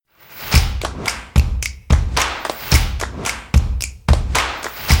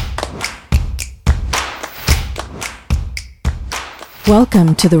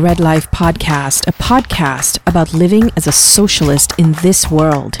Welcome to the Red Life Podcast, a podcast about living as a socialist in this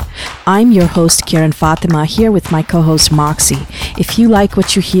world. I'm your host, Kieran Fatima, here with my co-host, Moxie. If you like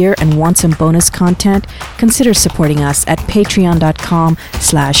what you hear and want some bonus content, consider supporting us at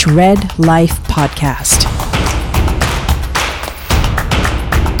patreon.com/Red Life Podcast.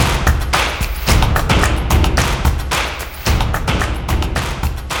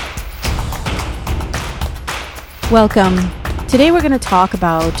 Welcome. Today we're going to talk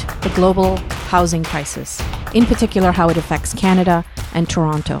about the global housing crisis, in particular how it affects Canada and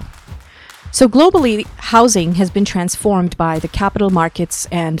Toronto. So globally, housing has been transformed by the capital markets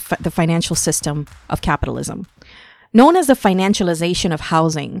and the financial system of capitalism. Known as the financialization of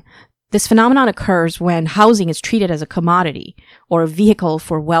housing, this phenomenon occurs when housing is treated as a commodity or a vehicle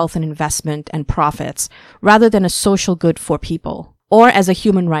for wealth and investment and profits, rather than a social good for people, or as a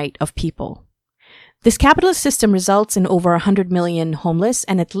human right of people. This capitalist system results in over 100 million homeless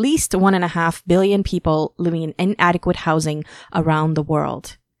and at least 1.5 billion people living in inadequate housing around the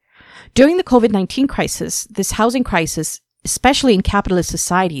world. During the COVID-19 crisis, this housing crisis, especially in capitalist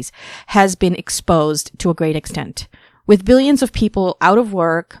societies, has been exposed to a great extent. With billions of people out of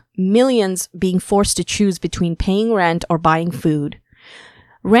work, millions being forced to choose between paying rent or buying food.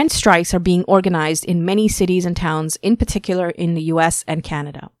 Rent strikes are being organized in many cities and towns, in particular in the US and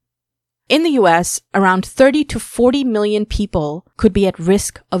Canada. In the US, around 30 to 40 million people could be at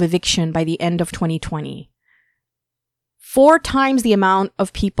risk of eviction by the end of 2020. 4 times the amount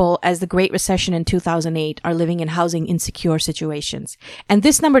of people as the Great Recession in 2008 are living in housing insecure situations. And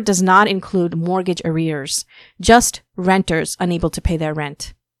this number does not include mortgage arrears, just renters unable to pay their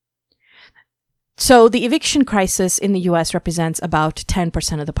rent. So the eviction crisis in the US represents about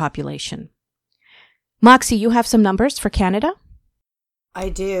 10% of the population. Moxie, you have some numbers for Canada? I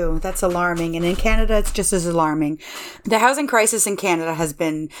do. That's alarming. And in Canada, it's just as alarming. The housing crisis in Canada has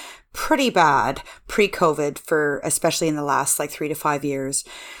been pretty bad pre-COVID for, especially in the last 3 to 5 years.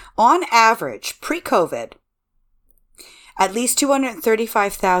 On average, pre-COVID, at least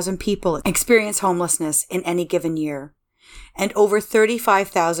 235,000 people experience homelessness in any given year, and over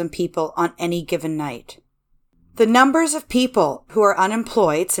 35,000 people on any given night. The numbers of people who are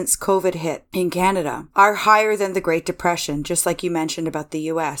unemployed since COVID hit in Canada are higher than the Great Depression, just like you mentioned about the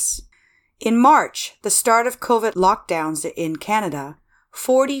US. In March, the start of COVID lockdowns in Canada,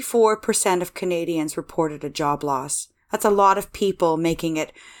 44% of Canadians reported a job loss. That's a lot of people making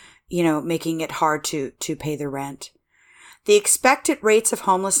it hard to pay their rent. The expected rates of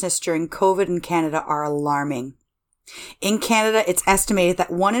homelessness during COVID in Canada are alarming. In Canada, it's estimated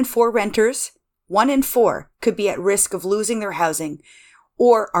that 1 in 4 renters, 1 in 4 could be at risk of losing their housing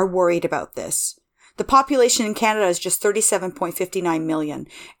or are worried about this. The population in Canada is just 37.59 million,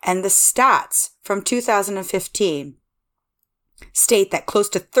 and the stats from 2015 state that close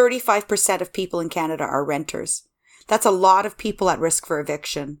to 35% of people in Canada are renters. That's a lot of people at risk for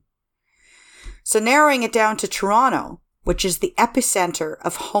eviction. So narrowing it down to Toronto, which is the epicenter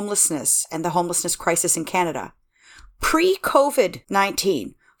of homelessness and the homelessness crisis in Canada,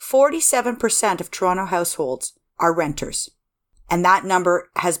 pre-COVID-19, 47% of Toronto households are renters, and that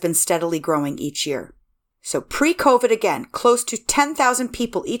number has been steadily growing each year. So pre-COVID again, close to 10,000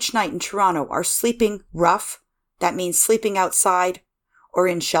 people each night in Toronto are sleeping rough. That means sleeping outside or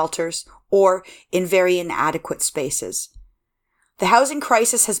in shelters or in very inadequate spaces. The housing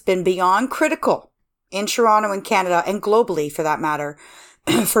crisis has been beyond critical in Toronto and Canada and globally for that matter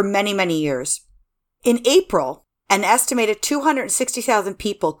for many, many years. In April, an estimated 260,000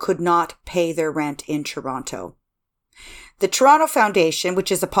 people could not pay their rent in Toronto. The Toronto Foundation,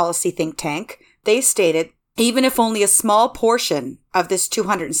 which is a policy think tank, they stated even if only a small portion of this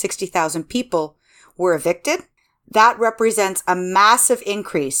 260,000 people were evicted, that represents a massive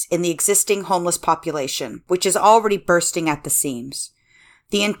increase in the existing homeless population, which is already bursting at the seams.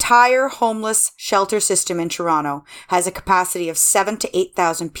 The entire homeless shelter system in Toronto has a capacity of 7,000 to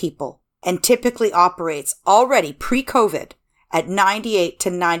 8,000 people, and typically operates already pre-COVID at 98 to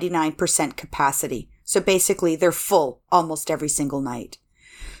 99% capacity. So basically they're full almost every single night.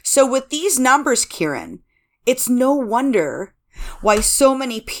 So with these numbers, Kieran, it's no wonder why so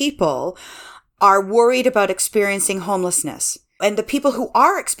many people are worried about experiencing homelessness. And the people who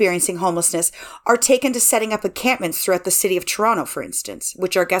are experiencing homelessness are taken to setting up encampments throughout the city of Toronto, for instance,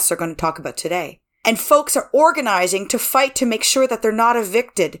 which our guests are going to talk about today. And folks are organizing to fight to make sure that they're not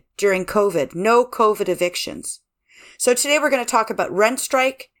evicted during COVID. No COVID evictions. So today we're going to talk about rent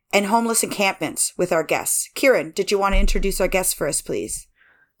strike and homeless encampments with our guests. Kieran, did you want to introduce our guests for us, please?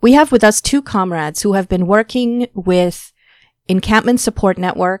 We have with us 2 comrades who have been working with Encampment Support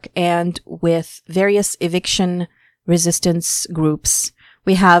Network and with various eviction resistance groups.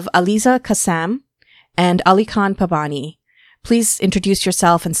 We have Aliza Kassam and Ali Khan Pabani. Please introduce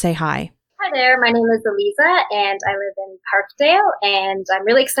yourself and say hi. Hi there, my name is Aliza and I live in Parkdale and I'm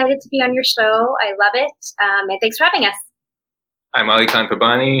really excited to be on your show. I love it and thanks for having us. I'm Ali Khan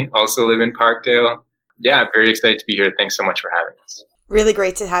Pabani, also live in Parkdale. Yeah, very excited to be here. Thanks so much for having us. Really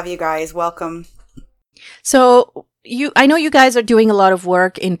great to have you guys. Welcome. So I know you guys are doing a lot of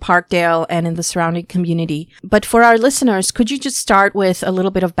work in Parkdale and in the surrounding community, but for our listeners, could you just start with a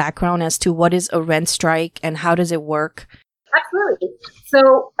little bit of background as to what is a rent strike and how does it work? Absolutely.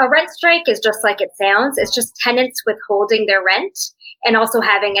 So a rent strike is just like it sounds. It's just tenants withholding their rent and also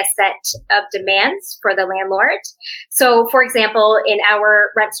having a set of demands for the landlord. So for example, in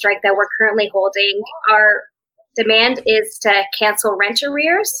our rent strike that we're currently holding, our demand is to cancel rent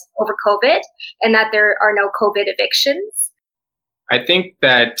arrears over COVID and that there are no COVID evictions. I think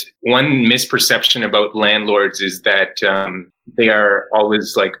that one misperception about landlords is that they are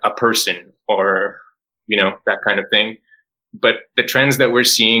always like a person or, that kind of thing. But the trends that we're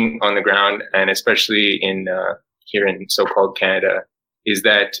seeing on the ground, and especially in here in so-called Canada, is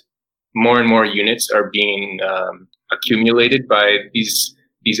that more and more units are being accumulated by these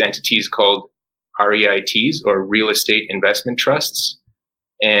entities called REITs, or real estate investment trusts.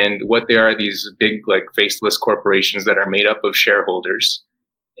 And what they are, these big, like, faceless corporations that are made up of shareholders.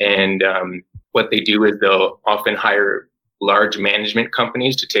 And what they do is they'll often hire large management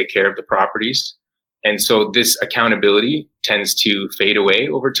companies to take care of the properties. And so this accountability tends to fade away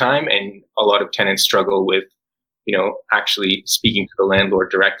over time, and a lot of tenants struggle with, actually speaking to the landlord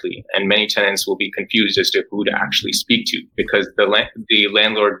directly. And many tenants will be confused as to who to actually speak to, because the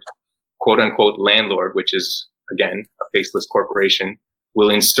landlord, quote unquote landlord, which is again a faceless corporation, will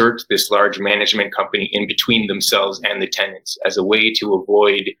insert this large management company in between themselves and the tenants as a way to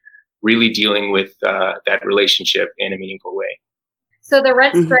avoid really dealing with that relationship in a meaningful way. So the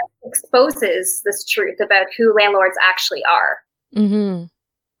rent strike exposes this truth about who landlords actually are. Mm-hmm.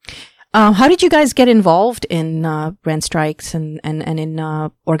 How did you guys get involved in rent strikes and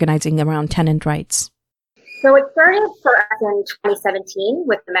in organizing around tenant rights? So it started for us in 2017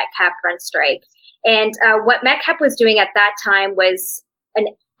 with the Metcalf rent strike. And what Metcalf was doing at that time was an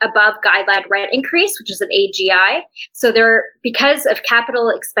above guideline rent increase, which is an AGI. So because of capital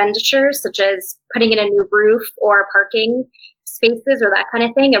expenditures, such as putting in a new roof or parking spaces or that kind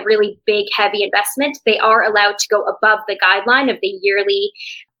of thing, a really big, heavy investment, they are allowed to go above the guideline of the yearly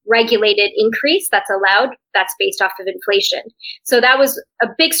regulated increase that's allowed, that's based off of inflation. So that was a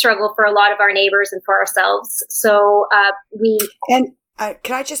big struggle for a lot of our neighbors and for ourselves. So can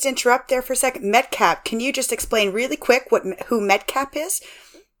I just interrupt there for a second? Metcalf, can you just explain really quick who Metcalf is?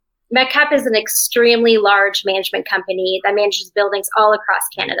 Metcalf is an extremely large management company that manages buildings all across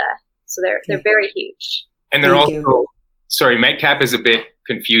Canada. So they're very huge. And they're Metcalf is a bit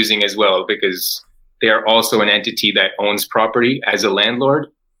confusing as well, because they are also an entity that owns property as a landlord.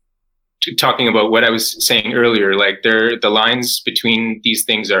 Talking about what I was saying earlier, like the lines between these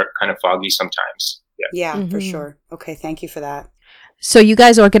things are kind of foggy sometimes. Yeah, for sure. Okay, thank you for that. So you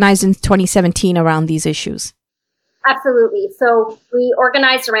guys organized in 2017 around these issues? Absolutely. So we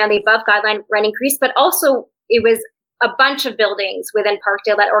organized around the above guideline rent increase, but also it was a bunch of buildings within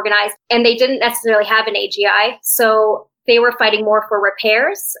Parkdale that organized, and they didn't necessarily have an AGI. So they were fighting more for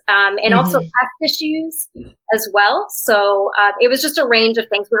repairs and also pest issues as well. So it was just a range of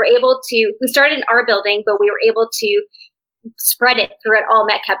things. We started in our building, but we were able to spread it throughout all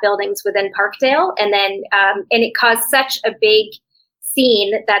Metcalf buildings within Parkdale. And then, and it caused such a big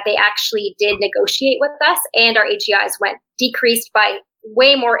scene that they actually did negotiate with us, and our AGIs decreased by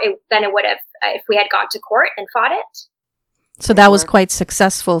way more than it would have if we had gone to court and fought it. So that was quite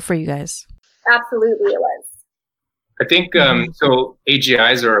successful for you guys. Absolutely, it was. I think so.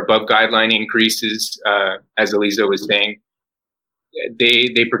 AGIs are above guideline increases, as Aliza was saying.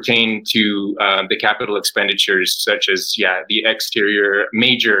 They pertain to the capital expenditures, such as the exterior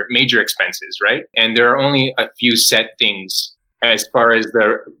major expenses, right? And there are only a few set things as far as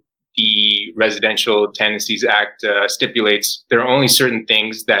the Residential Tenancies Act stipulates. There are only certain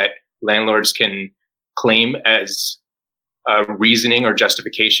things that landlords can claim as reasoning or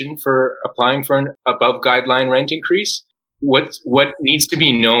justification for applying for an above guideline rent increase. What needs to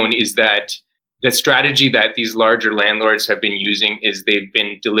be known is that the strategy that these larger landlords have been using is they've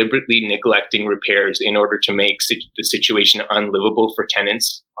been deliberately neglecting repairs in order to make the situation unlivable for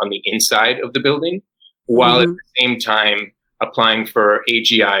tenants on the inside of the building, while at the same time applying for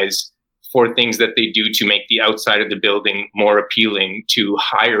AGIs for things that they do to make the outside of the building more appealing to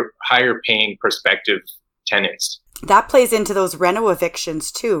higher paying prospective tenants. That plays into those reno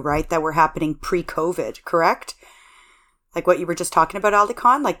evictions too, right? That were happening pre-COVID, correct? Like what you were just talking about,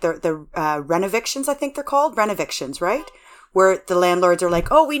 Aldecon, like the renovictions, I think they're called renovictions, right? Where the landlords are like,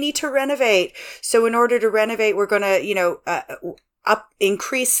 oh, we need to renovate. So in order to renovate, we're going to,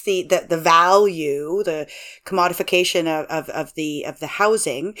 increase the value, the commodification of the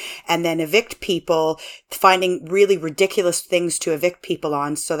housing, and then evict people, finding really ridiculous things to evict people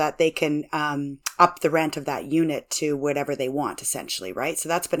on so that they can up the rent of that unit to whatever they want, essentially, right? So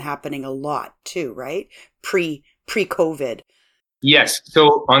that's been happening a lot too, right? Pre-COVID. Yes.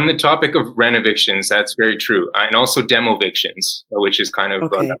 So on the topic of renovictions, that's very true. And also demovictions, which is kind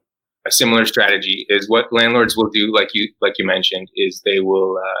of a similar strategy, is what landlords will do, like you mentioned, is they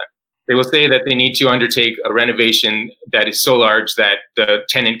will say that they need to undertake a renovation that is so large that the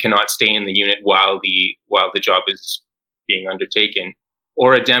tenant cannot stay in the unit while the job is being undertaken,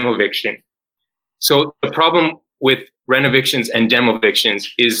 or a demoviction. So the problem with renovictions and demovictions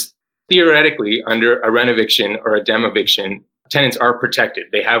is theoretically under a renoviction or a demoviction, tenants are protected.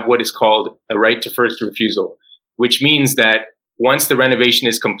 They have what is called a right to first refusal, which means that once the renovation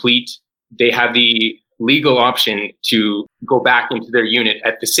is complete, they have the legal option to go back into their unit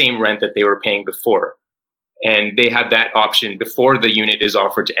at the same rent that they were paying before. And they have that option before the unit is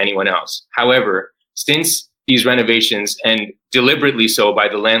offered to anyone else. However, since these renovations, and deliberately so by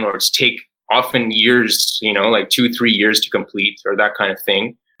the landlords, take often years, like 2-3 years to complete or that kind of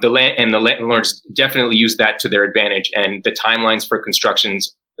thing, the landlords definitely use that to their advantage, and the timelines for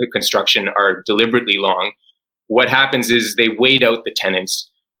construction are deliberately long. What happens is they wait out the tenants,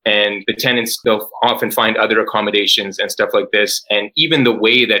 and the tenants, they'll often find other accommodations and stuff like this. And even the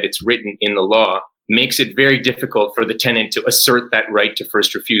way that it's written in the law makes it very difficult for the tenant to assert that right to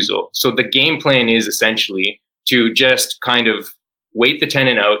first refusal. So the game plan is essentially to just kind of wait the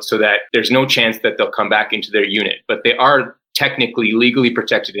tenant out so that there's no chance that they'll come back into their unit, but they are technically legally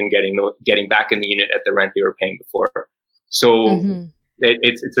protected in getting back in the unit at the rent they were paying before. So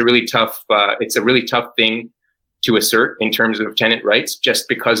it's a really tough thing to assert in terms of tenant rights, just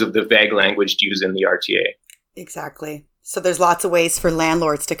because of the vague language used in the RTA. Exactly. So there's lots of ways for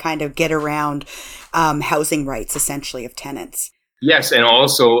landlords to kind of get around housing rights, essentially, of tenants. Yes, and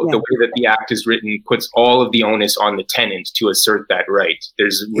also the way that the Act is written puts all of the onus on the tenant to assert that right.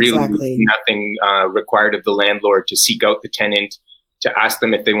 There's really nothing required of the landlord to seek out the tenant, to ask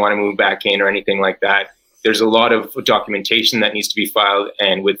them if they want to move back in or anything like that. There's a lot of documentation that needs to be filed,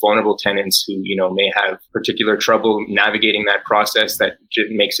 and with vulnerable tenants who, may have particular trouble navigating that process, that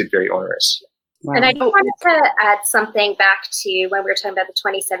makes it very onerous. Wow. And I wanted to add something back to when we were talking about the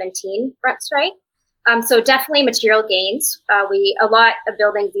 2017 rent strike. So definitely material gains. A lot of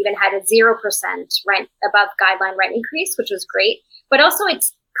buildings even had a 0% rent above guideline rent increase, which was great. But also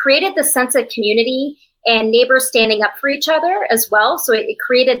it's created the sense of community and neighbors standing up for each other as well. So it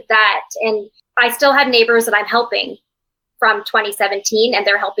created that. And I still have neighbors that I'm helping from 2017, and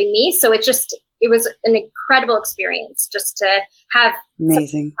they're helping me. So it was an incredible experience just to have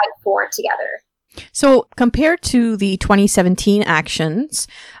amazing fight for together. So compared to the 2017 actions,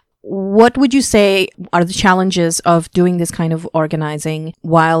 what would you say are the challenges of doing this kind of organizing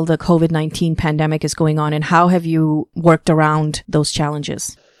while the COVID-19 pandemic is going on, and how have you worked around those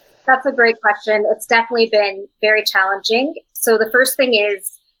challenges? That's a great question. It's definitely been very challenging. So the first thing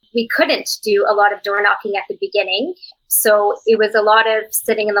is we couldn't do a lot of door knocking at the beginning. So it was a lot of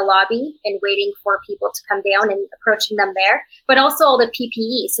sitting in the lobby and waiting for people to come down and approaching them there, but also all the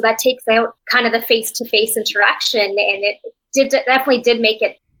PPE. So that takes out kind of the face-to-face interaction, and it definitely did make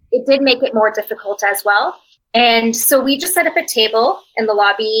it more difficult as well. And so we just set up a table in the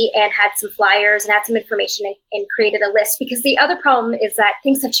lobby and had some flyers and had some information and created a list, because the other problem is that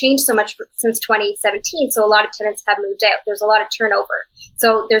things have changed so much since 2017. So a lot of tenants have moved out. There's a lot of turnover.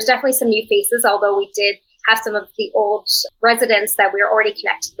 So there's definitely some new faces, although we did have some of the old residents that we were already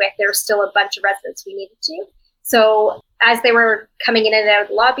connected with. There's still a bunch of residents we needed to. So as they were coming in and out of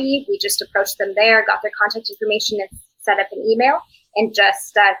the lobby, we just approached them there, got their contact information, and set up an email, and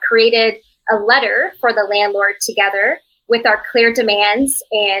just created a letter for the landlord together with our clear demands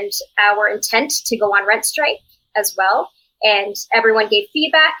and our intent to go on rent strike as well. And everyone gave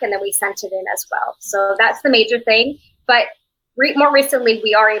feedback, and then we sent it in as well. So that's the major thing. But more recently,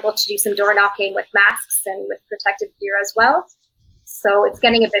 we are able to do some door knocking with masks and with protective gear as well. So it's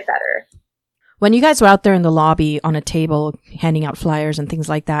getting a bit better. When you guys were out there in the lobby on a table handing out flyers and things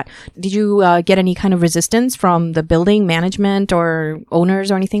like that, did you get any kind of resistance from the building management or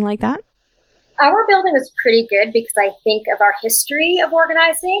owners or anything like that? Our building was pretty good, because I think of our history of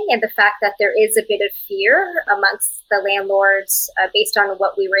organizing and the fact that there is a bit of fear amongst the landlords based on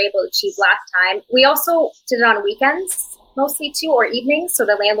what we were able to achieve last time. We also did it on weekends mostly too, or evenings, so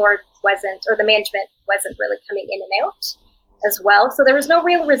the landlord wasn't, or the management wasn't really coming in and out as well. So there was no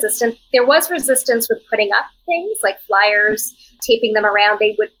real resistance. There was resistance with putting up things like flyers, taping them around.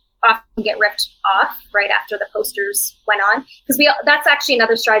 They would often get ripped off right after the posters went on. Because that's actually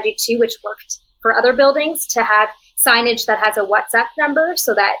another strategy too, which worked for other buildings, to have signage that has a WhatsApp number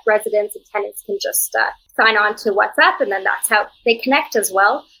so that residents and tenants can just sign on to WhatsApp, and then that's how they connect as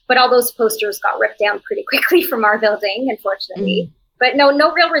well. But all those posters got ripped down pretty quickly from our building, unfortunately. But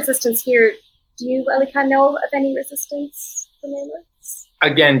no real resistance here. Do you, Alika, know of any resistance from landlords?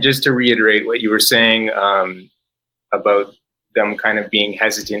 Again, just to reiterate what you were saying about them kind of being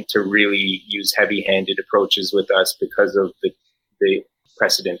hesitant to really use heavy-handed approaches with us because of the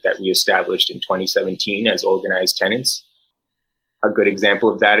precedent that we established in 2017 as organized tenants. A good example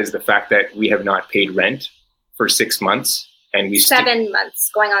of that is the fact that we have not paid rent for 6 months, and we 7 months,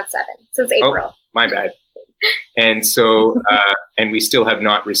 going on 7 since April. Oh, my bad. And so, and we still have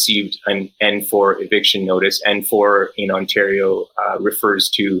not received an N4 eviction notice. N4 in Ontario refers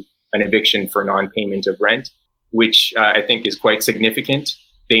to an eviction for non-payment of rent, which I think is quite significant.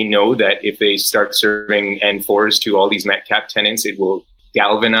 They know that if they start serving N4s to all these Metcalf tenants, it will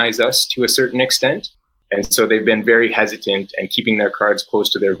galvanize us to a certain extent. And so they've been very hesitant and keeping their cards close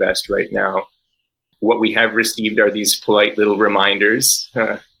to their vest right now. What we have received are these polite little reminders.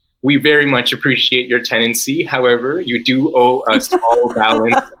 We very much appreciate your tenancy. However, you do owe a small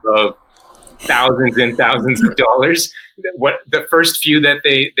balance of thousands and thousands of dollars. What the first few that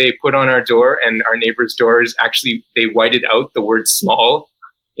they put on our door and our neighbors' doors, actually, they whited out the word small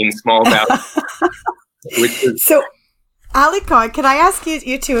in small balance. Which is so, Alika, can I ask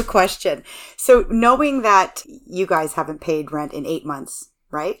you two a question? So knowing that you guys haven't paid rent in 8 months,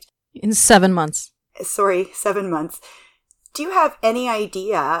 right? In 7 months. Sorry, 7 months. Do you have any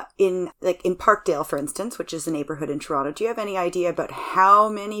idea in Parkdale, for instance, which is a neighborhood in Toronto, do you have any idea about how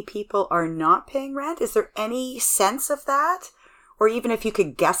many people are not paying rent? Is there any sense of that? Or even if you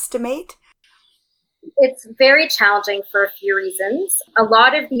could guesstimate? It's very challenging for a few reasons. A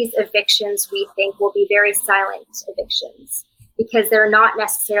lot of these evictions we think will be very silent evictions because they're not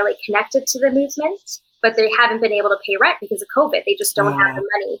necessarily connected to the movement, but they haven't been able to pay rent because of COVID. They just don't have the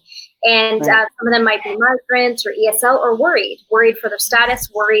money. And some of them might be migrants or ESL or worried for their status,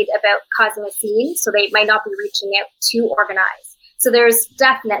 worried about causing a scene. So they might not be reaching out to organize. So there's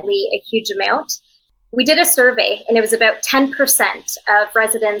definitely a huge amount. We did a survey and it was about 10% of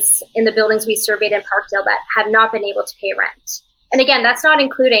residents in the buildings we surveyed in Parkdale that have not been able to pay rent. And again, that's not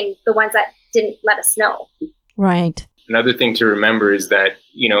including the ones that didn't let us know. Right. Another thing to remember is that,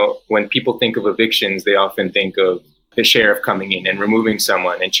 when people think of evictions, they often think of the sheriff coming in and removing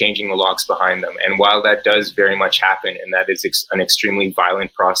someone and changing the locks behind them. And while that does very much happen, and that is an extremely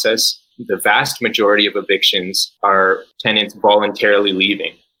violent process, the vast majority of evictions are tenants voluntarily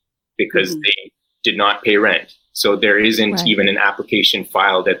leaving because they did not pay rent. So there isn't even an application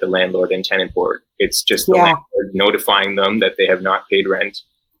filed at the landlord and tenant board. It's just the landlord notifying them that they have not paid rent.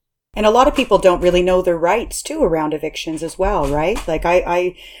 And a lot of people don't really know their rights too around evictions as well, right? Like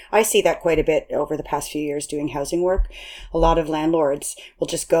I see that quite a bit over the past few years doing housing work. A lot of landlords will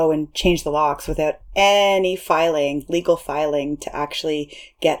just go and change the locks without any legal filing to actually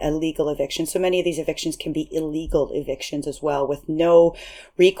get a legal eviction. So many of these evictions can be illegal evictions as well with no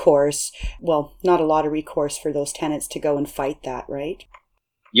recourse. Well, not a lot of recourse for those tenants to go and fight that, right?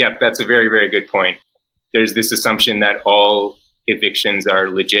 Yep, that's a very, very good point. There's this assumption that all evictions are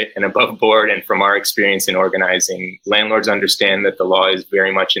legit and above board. And from our experience in organizing, landlords understand that the law is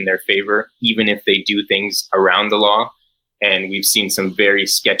very much in their favor, even if they do things around the law. And we've seen some very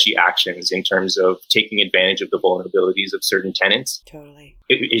sketchy actions in terms of taking advantage of the vulnerabilities of certain tenants. Totally.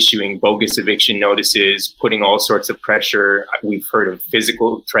 Issuing bogus eviction notices, putting all sorts of pressure. We've heard of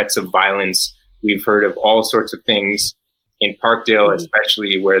physical threats of violence. We've heard of all sorts of things in Parkdale,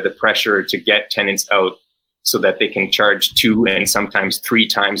 especially where the pressure to get tenants out so that they can charge 2 and sometimes 3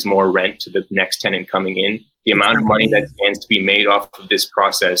 times more rent to the next tenant coming in. The amount of money that stands to be made off of this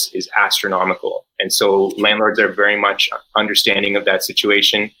process is astronomical. And so landlords are very much understanding of that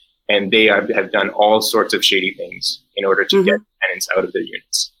situation, and they have done all sorts of shady things in order to get tenants out of their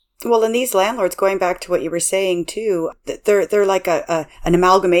units. Well, and these landlords, going back to what you were saying too, they're like an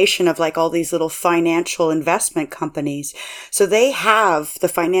amalgamation of like all these little financial investment companies. So they have the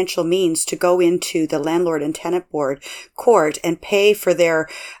financial means to go into the landlord and tenant board court and pay for their,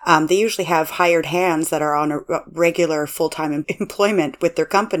 they usually have hired hands that are on a regular full-time employment with their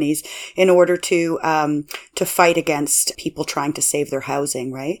companies in order to fight against people trying to save their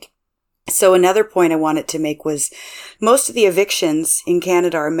housing, right? So another point I wanted to make was most of the evictions in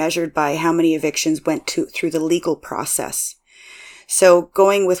Canada are measured by how many evictions went through the legal process. So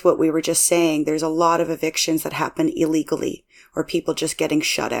going with what we were just saying, there's a lot of evictions that happen illegally, or people just getting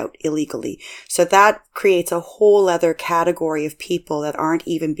shut out illegally. So that creates a whole other category of people that aren't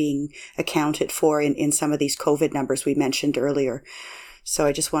even being accounted for in some of these COVID numbers we mentioned earlier. So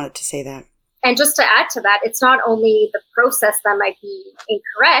I just wanted to say that. And just to add to that, it's not only the process that might be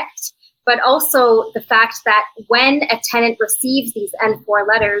incorrect, but also the fact that when a tenant receives these N4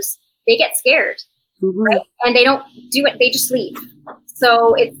 letters, they get scared, right? And they don't do it, they just leave.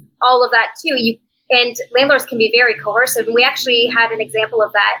 So it's all of that too. And landlords can be very coercive. And we actually had an example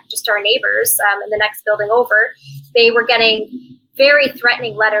of that, just our neighbors in the next building over. They were getting very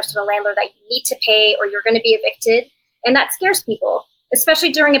threatening letters to the landlord that you need to pay or you're going to be evicted. And that scares people,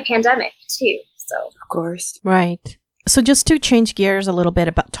 especially during a pandemic too. So, of course. Right. So just to change gears a little bit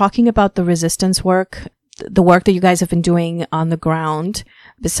about talking about the resistance work, the work that you guys have been doing on the ground,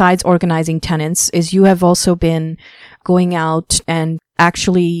 besides organizing tenants, is you have also been going out and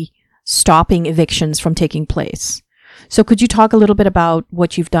actually stopping evictions from taking place. So could you talk a little bit about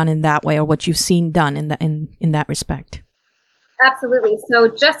what you've done in that way, or what you've seen done in that respect? Absolutely. So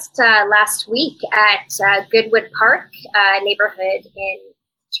just last week at Goodwood Park neighborhood in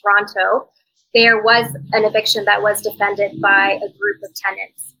Toronto, there was an eviction that was defended by a group of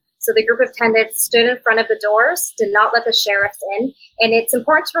tenants. So the group of tenants stood in front of the doors, did not let the sheriffs in. And it's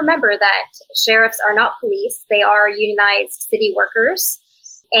important to remember that sheriffs are not police. They are unionized city workers.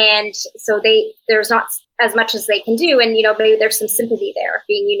 And so there's not as much as they can do. And, maybe there's some sympathy there,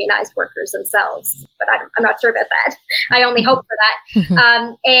 being unionized workers themselves. But I'm not sure about that. I only hope for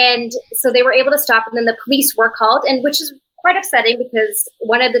that. And so they were able to stop, and then the police were called, and which is quite upsetting because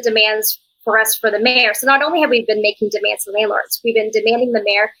one of the demands for us for the mayor. So not only have we been making demands to landlords, we've been demanding the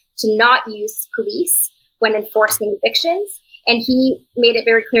mayor to not use police when enforcing evictions. And he made it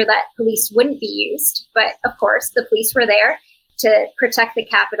very clear that police wouldn't be used. But of course, the police were there to protect the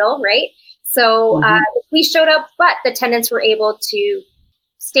Capitol, right? So the police showed up, but the tenants were able to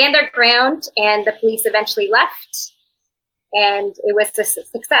stand their ground, and the police eventually left. And it was a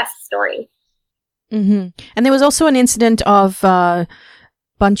success story. Mm-hmm. And there was also an incident of a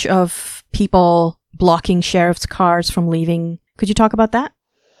bunch of people blocking sheriff's cars from leaving. Could you talk about that?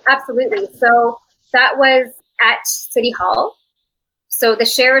 Absolutely. So that was at City Hall. So the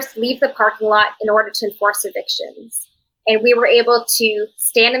sheriffs leave the parking lot in order to enforce evictions. And we were able to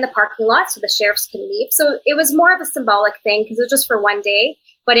stand in the parking lot so the sheriffs can leave. So it was more of a symbolic thing because it was just for one day,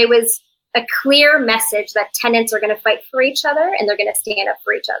 but it was a clear message that tenants are going to fight for each other and they're going to stand up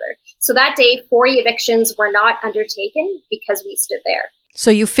for each other. So that day, 40 evictions were not undertaken because we stood there. So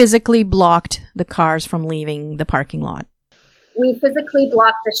you physically blocked the cars from leaving the parking lot? We physically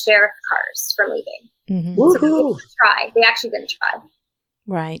blocked the sheriff cars from leaving. Mm-hmm. So they didn't try. They actually didn't try.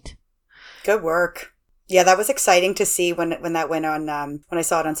 Right. Good work. Yeah, that was exciting to see when that went on, when I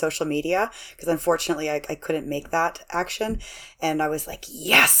saw it on social media, because unfortunately I couldn't make that action. And I was like,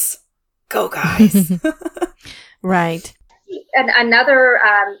 yes, go guys. Right. And another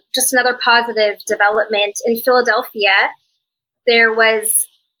positive development in Philadelphia, there was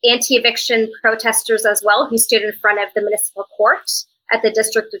anti-eviction protesters as well who stood in front of the municipal court at the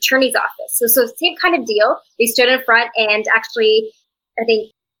district attorney's office. So same kind of deal. They stood in front, and actually, I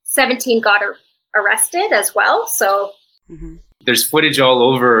think 17 got arrested as well. So there's footage all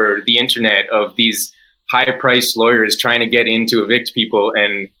over the internet of these high-priced lawyers trying to get in to evict people,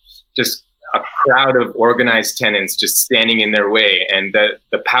 and just a crowd of organized tenants just standing in their way. And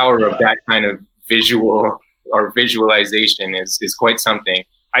the power of that kind of visual or visualization is quite something.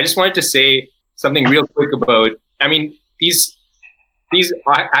 I just wanted to say something real quick about, these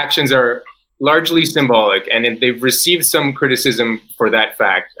actions are largely symbolic, and they've received some criticism for that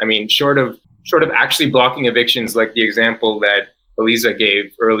fact. Short of actually blocking evictions, like the example that Eliza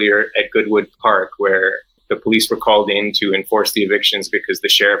gave earlier at Goodwood Park, where the police were called in to enforce the evictions because the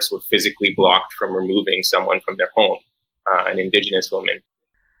sheriffs were physically blocked from removing someone from their home, an Indigenous woman.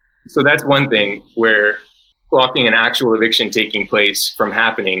 So that's one thing where blocking an actual eviction taking place from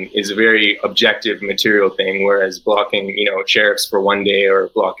happening is a very objective material thing, whereas blocking, sheriffs for one day or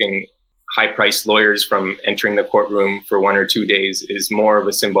blocking high-priced lawyers from entering the courtroom for 1 or 2 days is more of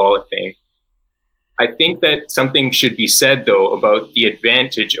a symbolic thing. I think that something should be said, though, about the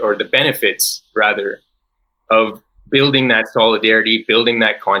advantage, or the benefits, rather, of building that solidarity, building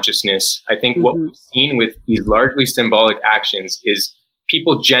that consciousness. I think what we've seen with these largely symbolic actions is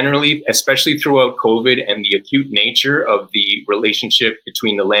people generally, especially throughout COVID and the acute nature of the relationship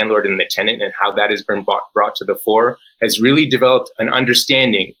between the landlord and the tenant and how that has been brought to the fore, has really developed an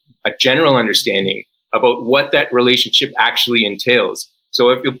understanding, a general understanding about what that relationship actually entails. So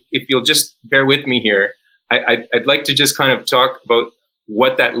if you'll just bear with me here, I'd like to just kind of talk about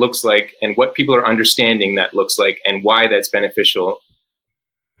what that looks like and what people are understanding that looks like and why that's beneficial.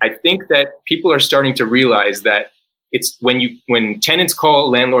 I think that people are starting to realize that it's when tenants call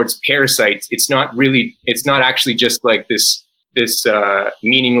landlords parasites, it's not actually just like this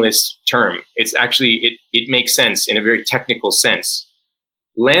meaningless term. It's actually, it makes sense in a very technical sense.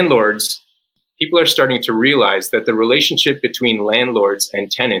 Landlords, people are starting to realize that the relationship between landlords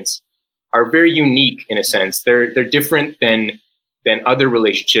and tenants are very unique in a sense. They're different than other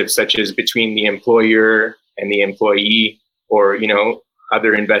relationships, such as between the employer and the employee, or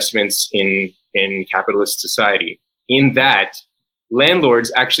other investments in capitalist society. In that,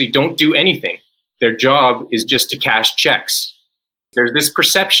 landlords actually don't do anything. Their job is just to cash checks. There's this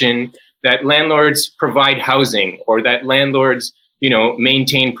perception that landlords provide housing or that landlords,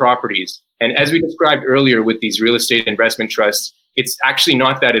 maintain properties. And as we described earlier with these real estate investment trusts, it's actually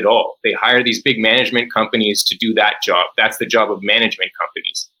not that at all. They hire these big management companies to do that job. That's the job of management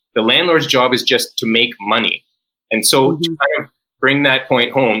companies. The landlord's job is just to make money. And so to kind of bring that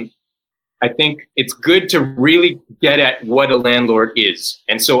point home, I think it's good to really get at what a landlord is.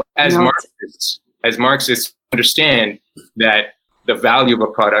 And so as Marxists understand that the value of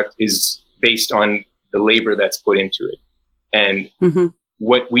a product is based on the labor that's put into it. And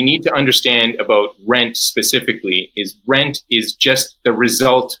what we need to understand about rent specifically is rent is just the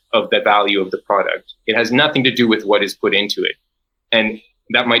result of the value of the product. It has nothing to do with what is put into it. And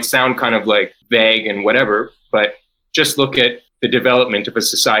that might sound kind of like vague and whatever, but just look at the development of a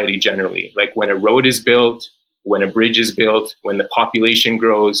society generally. Like when a road is built, when a bridge is built, when the population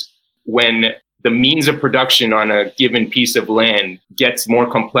grows, when the means of production on a given piece of land gets more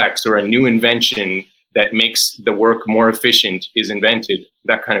complex, or a new invention that makes the work more efficient is invented,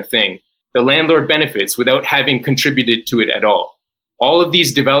 that kind of thing. The landlord benefits without having contributed to it at all. All of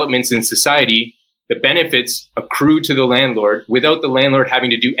these developments in society, the benefits accrue to the landlord without the landlord having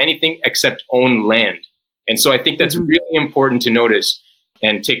to do anything except own land. And so I think that's really important to notice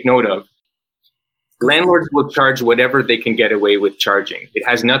and take note of. Landlords will charge whatever they can get away with charging. It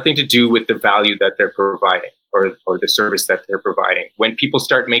has nothing to do with the value that they're providing or the service that they're providing. When people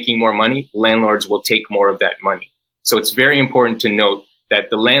start making more money, landlords will take more of that money. So it's very important to note that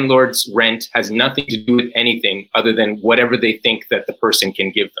the landlord's rent has nothing to do with anything other than whatever they think that the person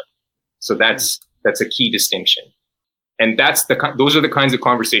can give them. So that's a key distinction. And those are the kinds of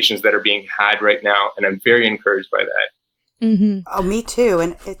conversations that are being had right now. And I'm very encouraged by that. Oh, me too.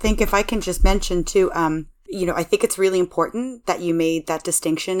 And I think if I can just mention too, I think it's really important that you made that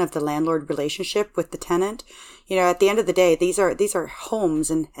distinction of the landlord relationship with the tenant. At the end of the day, these are homes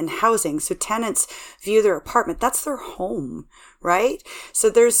and housing. So tenants view their apartment, that's their home, right? So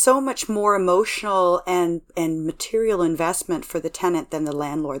there's so much more emotional and material investment for the tenant than the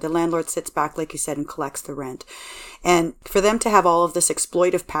landlord. The landlord sits back, like you said, and collects the rent. And for them to have all of this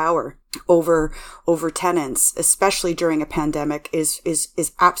exploitive power over tenants, especially during a pandemic, is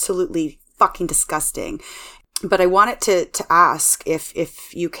absolutely fucking disgusting. But I wanted to ask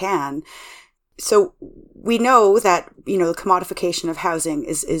if you can. So we know that, the commodification of housing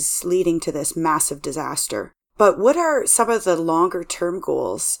is leading to this massive disaster. But what are some of the longer term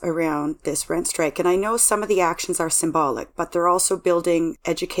goals around this rent strike? And I know some of the actions are symbolic, but they're also building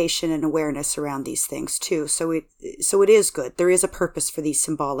education and awareness around these things too. So it is good. There is a purpose for these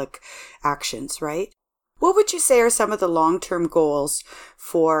symbolic actions, right? What would you say are some of the long-term goals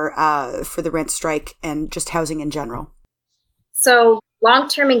for the rent strike and just housing in general? So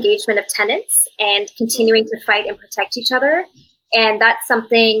long-term engagement of tenants and continuing to fight and protect each other. And that's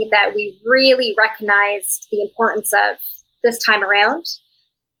something that we really recognized the importance of this time around,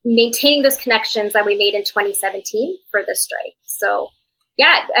 maintaining those connections that we made in 2017 for this strike. So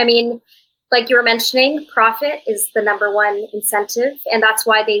yeah, I mean, like you were mentioning, profit is the number one incentive. And that's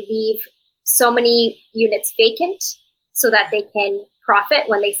why they leave so many units vacant so that they can profit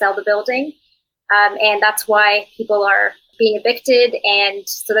when they sell the building. And that's why people are being evicted, and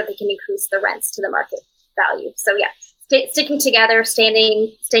so that they can increase the rents to the market value. So yeah, sticking together,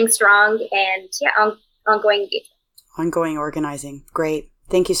 staying strong, and ongoing engagement. Ongoing organizing. Great.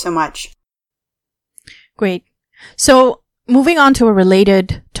 Thank you so much. Great. So moving on to a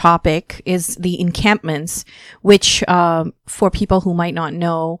related topic is the encampments, which for people who might not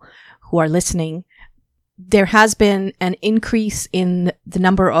know, who are listening, there has been an increase in the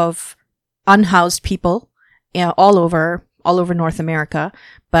number of unhoused people all over North America,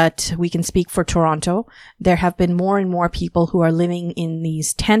 but we can speak for Toronto. There have been more and more people who are living in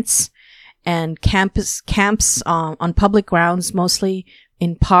these tents and camps on public grounds, mostly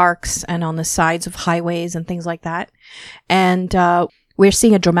in parks and on the sides of highways and things like that. And we're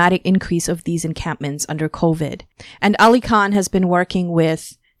seeing a dramatic increase of these encampments under COVID. And Ali Khan has been working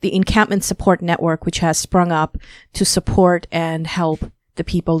with the Encampment Support Network, which has sprung up to support and help the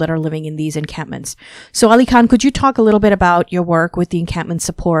people that are living in these encampments. So Ali Khan, could you talk a little bit about your work with the Encampment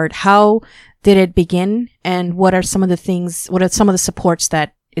Support? How did it begin, and what are some of the supports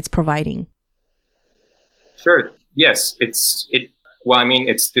that it's providing? Sure. Yes.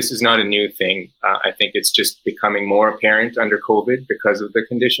 This is not a new thing. I think it's just becoming more apparent under COVID because of the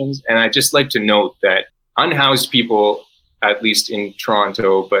conditions. And I'd just like to note that unhoused people, at least in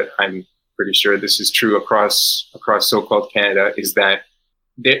Toronto, but I'm pretty sure this is true across so-called Canada, is that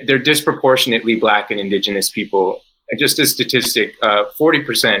they're disproportionately Black and Indigenous people. And just a statistic,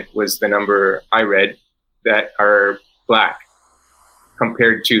 40% was the number I read that are Black,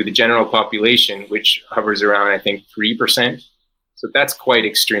 compared to the general population, which hovers around, I think, 3%. So that's quite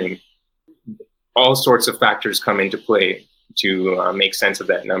extreme. All sorts of factors come into play to make sense of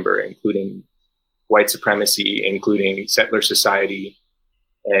that number, including white supremacy, including settler society,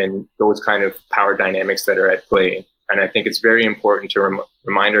 and those kind of power dynamics that are at play. And I think it's very important to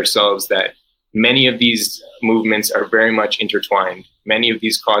remind ourselves that many of these movements are very much intertwined. Many of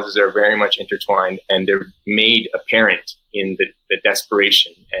these causes are very much intertwined, and they're made apparent in the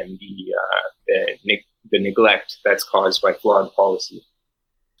desperation and the neglect that's caused by flawed policy.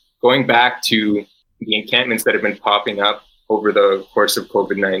 Going back to the encampments that have been popping up over the course of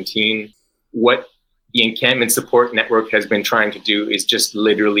COVID-19, what the Encampment Support Network has been trying to do is just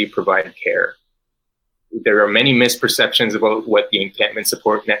literally provide care. There are many misperceptions about what the Encampment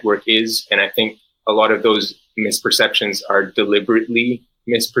Support Network is, and I think a lot of those misperceptions are deliberately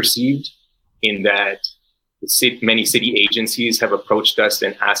misperceived, in that many city agencies have approached us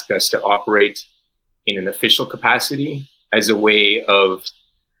and asked us to operate in an official capacity as a way of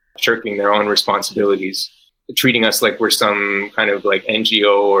shirking their own responsibilities, treating us like we're some kind of like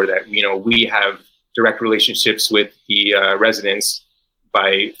NGO, or that, we have direct relationships with the residents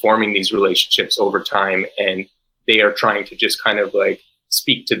by forming these relationships over time, and they are trying to just kind of like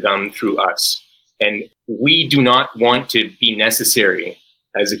speak to them through us. And we do not want to be necessary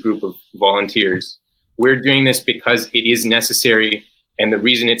as a group of volunteers. We're doing this because it is necessary, and the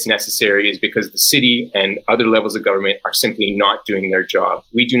reason it's necessary is because the city and other levels of government are simply not doing their job.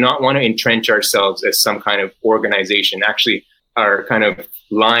 We do not want to entrench ourselves as some kind of organization. Actually, our kind of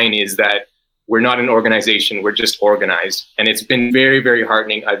line is that we're not an organization, we're just organized. And it's been very, very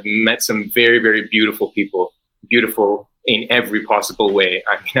heartening. I've met some very, very beautiful people, beautiful in every possible way.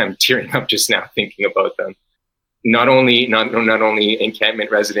 I mean, I'm tearing up just now thinking about them. Not only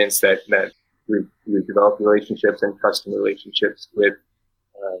encampment residents that we've developed relationships and trusting relationships with,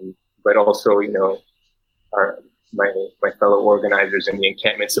 but also, my fellow organizers in the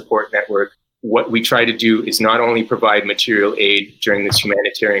Encampment Support Network. What we try to do is not only provide material aid during this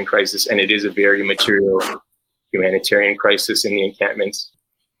humanitarian crisis, and it is a very material humanitarian crisis in the encampments,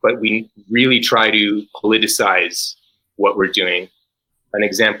 but we really try to politicize what we're doing. An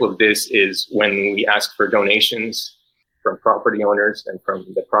example of this is when we ask for donations from property owners and from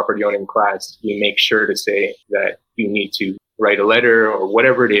the property owning class, we make sure to say that you need to write a letter or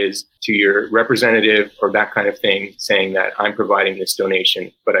whatever it is to your representative or that kind of thing, saying that I'm providing this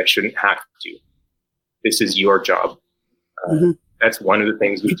donation, but I shouldn't have to. This is your job. That's one of the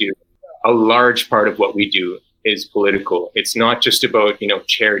things we do. A large part of what we do is political. It's not just about,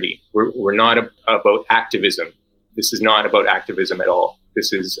 charity. We're not about activism. This is not about activism at all.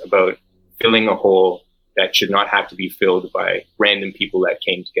 This is about filling a hole that should not have to be filled by random people that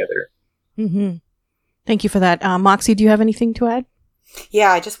came together. Mm-hmm. Thank you for that. Moxie, do you have anything to add?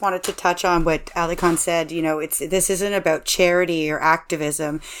 Yeah, I just wanted to touch on what Ali Khan said. This isn't about charity or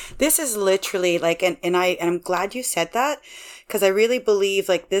activism. This is literally like, and I'm glad you said that, because I really believe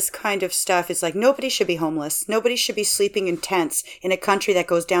like this kind of stuff is like, nobody should be homeless. Nobody should be sleeping in tents in a country that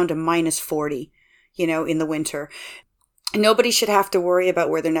goes down to -40, in the winter. Nobody should have to worry about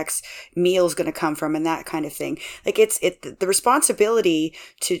where their next meal is going to come from and that kind of thing. Like the responsibility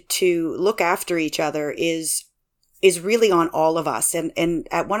to look after each other is really on all of us. And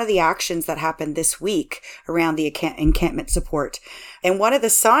at one of the actions that happened this week around the encampment support, and one of the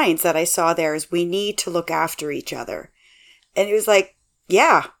signs that I saw there is we need to look after each other. And it was like,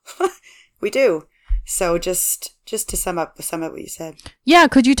 yeah, we do. So just to sum up what you said. Yeah.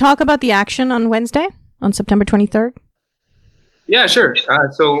 Could you talk about the action on Wednesday, on September 23rd? Yeah, sure.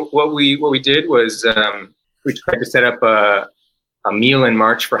 So what we did was we tried to set up a meal and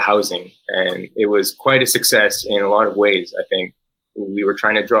march for housing, and it was quite a success in a lot of ways. I think we were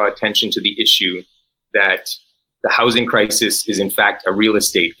trying to draw attention to the issue that the housing crisis is in fact a real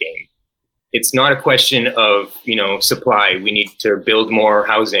estate game, it's not a question of, supply. We need to build more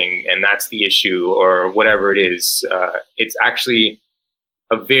housing and that's the issue or whatever it is. It's actually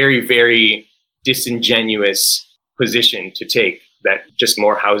a very, very disingenuous position to take that just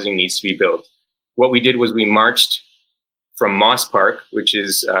more housing needs to be built. What we did was we marched from Moss Park, which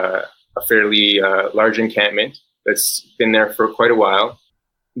is a fairly large encampment that's been there for quite a while.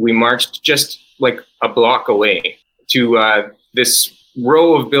 We marched just like a block away to this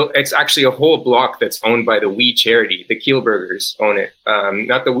row of it's actually a whole block that's owned by the We charity. The Kielburgers own it.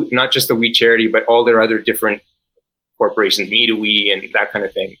 Not just the We charity, but all their other different corporations, Me to We and that kind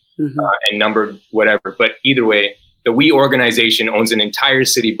of thing, and Numbered, whatever. But either way, the We organization owns an entire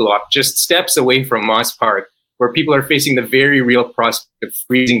city block just steps away from Moss Park, where people are facing the very real prospect of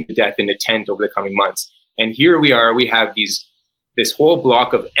freezing to death in a tent over the coming months. And here we are, we have this whole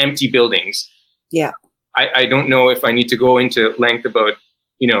block of empty buildings. Yeah. I don't know if I need to go into length about,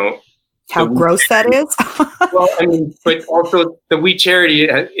 how gross that is. Well, I mean, but also the We charity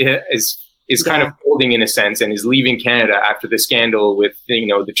is kind of folding in a sense and is leaving Canada after the scandal with,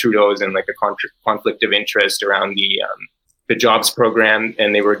 the Trudeaus and like a conflict of interest around the jobs program.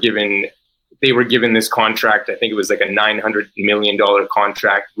 And they were given this contract. I think it was like a $900 million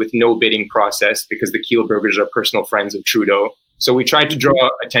contract with no bidding process because the Kielburgers are personal friends of Trudeau. So we tried to draw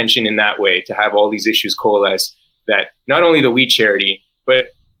attention in that way to have all these issues coalesce, that not only the We charity, but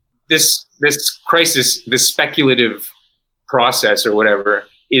this crisis, this speculative process or whatever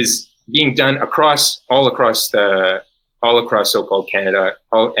is being done all across so-called Canada,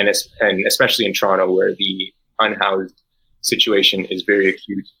 and especially in Toronto, where the unhoused situation is very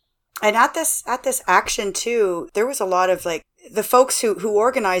acute. And at this action too, there was a lot of like the folks who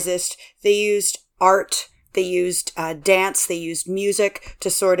organized this. They used art, they used dance, they used music to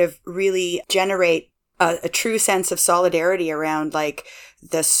sort of really generate a true sense of solidarity around like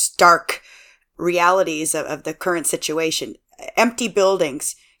the stark realities of the current situation. Empty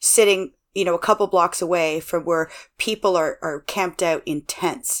buildings sitting, a couple blocks away from where people are camped out in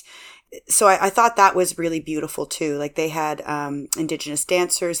tents. So I thought that was really beautiful too. Like they had Indigenous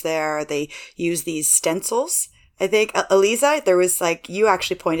dancers there. They used these stencils. I think, Eliza, there was like, you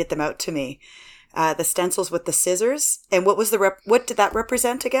actually pointed them out to me. The stencils with the scissors. And what was what did that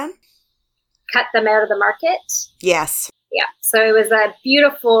represent again? Cut them out of the market. Yes. Yeah. So it was a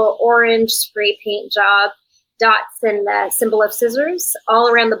beautiful orange spray paint job, dots and the symbol of scissors all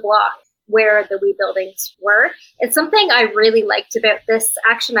around the block where the We buildings were. And something I really liked about this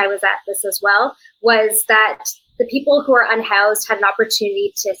action, I was at this as well, was that the people who are unhoused had an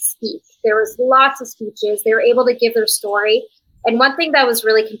opportunity to speak. There was lots of speeches. They were able to give their story. And one thing that was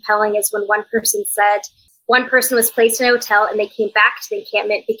really compelling is when one person said one person was placed in a hotel and they came back to the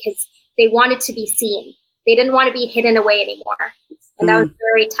encampment because they wanted to be seen. They didn't want to be hidden away anymore. And that was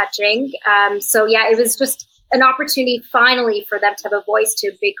very touching. So yeah, it was just an opportunity finally for them to have a voice to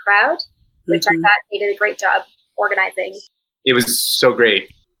a big crowd, which I thought they did a great job organizing. It was so great.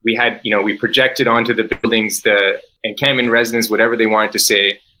 We had, we projected onto the buildings, the encampment residents, whatever they wanted to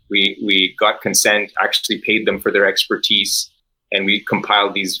say. We got consent, actually paid them for their expertise. And we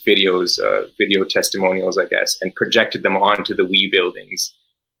compiled these videos, video testimonials, I guess, and projected them onto the We buildings.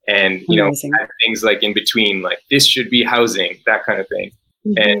 And, had things like in between, like, this should be housing, that kind of thing.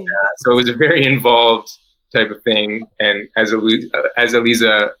 And so it was a very involved type of thing. And as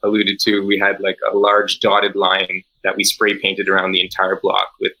Eliza alluded to, we had like a large dotted line that we spray painted around the entire block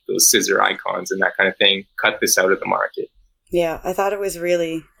with those scissor icons and that kind of thing. Cut this out of the market. Yeah, I thought it was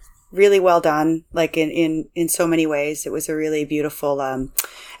really, really well done. Like in so many ways, it was a really beautiful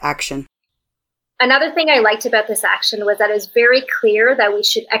action. Another thing I liked about this action was that it was very clear that we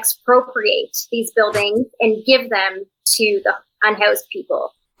should expropriate these buildings and give them to the unhoused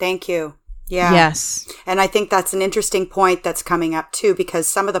people. Thank you. Yeah. Yes. And I think that's an interesting point that's coming up too, because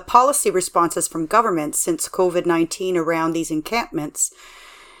some of the policy responses from government since COVID-19 around these encampments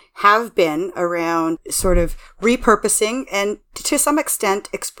have been around sort of repurposing and to some extent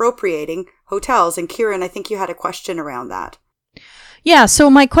expropriating hotels. And Kieran, I think you had a question around that. Yeah.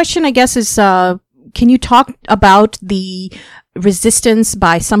 So my question, I guess, is can you talk about the resistance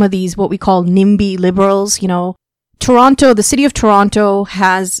by some of these, what we call NIMBY liberals? Toronto, the city of Toronto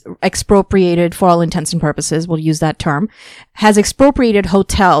has expropriated, for all intents and purposes, we'll use that term, has expropriated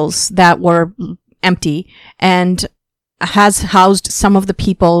hotels that were empty and has housed some of the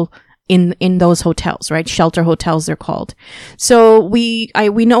people in those hotels, right? Shelter hotels, they're called. So we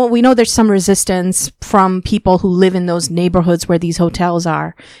know there's some resistance from people who live in those neighborhoods where these hotels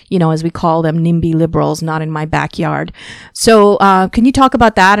are, as we call them, NIMBY liberals, not in my backyard. So, can you talk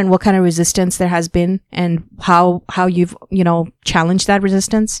about that and what kind of resistance there has been and how you've, challenged that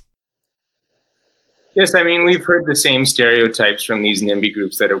resistance? Yes, I mean, we've heard the same stereotypes from these NIMBY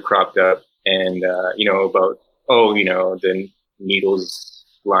groups that have cropped up and, about, the needles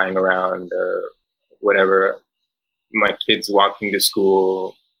lying around or whatever. My kids walking to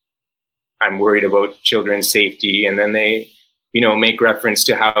school, I'm worried about children's safety. And then they, make reference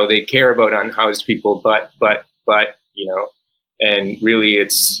to how they care about unhoused people, but, and really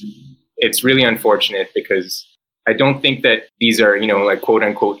it's really unfortunate because I don't think that these are, like quote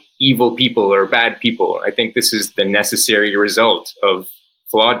unquote evil people or bad people. I think this is the necessary result of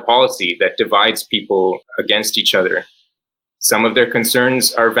flawed policy that divides people against each other. Some of their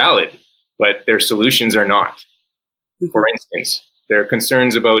concerns are valid, but their solutions are not. For instance, their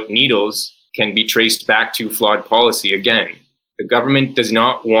concerns about needles can be traced back to flawed policy. Again, the government does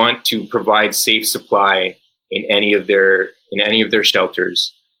not want to provide safe supply in any of their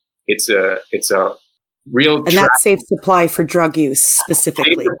shelters. It's a real and that's safe supply for drug use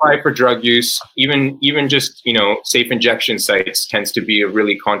specifically. Safe supply for drug use, even just safe injection sites tends to be a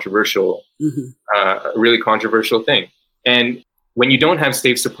really controversial, thing. And when you don't have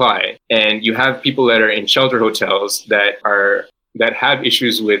safe supply, and you have people that are in shelter hotels that have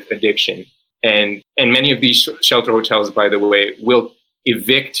issues with addiction, and many of these shelter hotels, by the way, will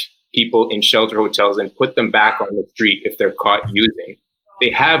evict people in shelter hotels and put them back on the street if they're caught using.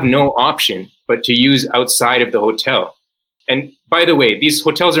 They have no option but to use outside of the hotel. And by the way, these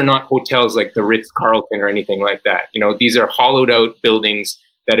hotels are not hotels like the Ritz-Carlton or anything like that. These are hollowed out buildings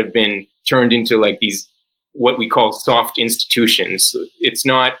that have been turned into like these, what we call soft institutions. It's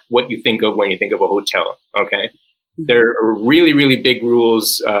not what you think of when you think of a hotel, okay? There are really, really big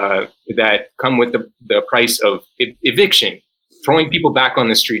rules that come with the price of eviction, throwing people back on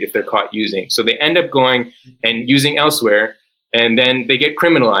the street if they're caught using. So they end up going and using elsewhere, and then they get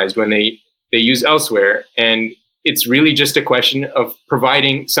criminalized when they use elsewhere. And it's really just a question of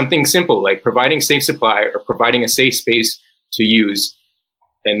providing something simple, like providing safe supply or providing a safe space to use.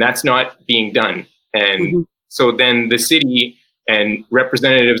 And that's not being done. And so then the city and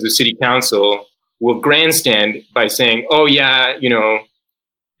representatives of city council will grandstand by saying, oh yeah,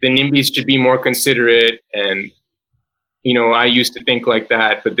 the NIMBYs should be more considerate. And, I used to think like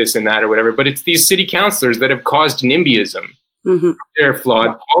that, but this and that or whatever. But it's these city councilors that have caused NIMBYism. Their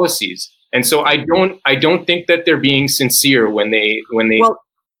flawed policies. And so I don't think that they're being sincere when they well,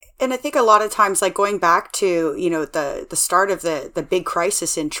 and I think a lot of times, like going back to, the start of the big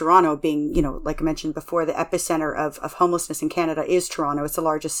crisis in Toronto being, like I mentioned before, the epicenter of homelessness in Canada is Toronto. It's the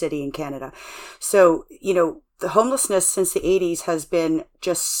largest city in Canada. So, the homelessness since the 80s has been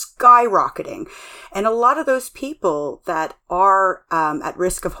just skyrocketing. And a lot of those people that are at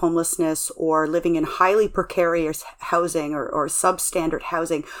risk of homelessness or living in highly precarious housing or substandard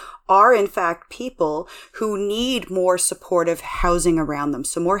housing are in fact people who need more supportive housing around them.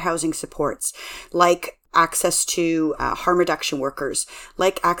 So more housing supports, like access to harm reduction workers,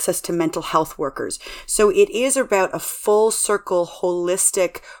 like access to mental health workers. So it is about a full circle,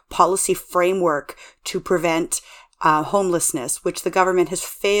 holistic policy framework to prevent homelessness, which the government has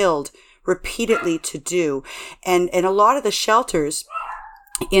failed repeatedly to do. And a lot of the shelters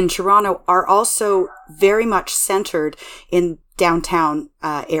in Toronto are also very much centered in downtown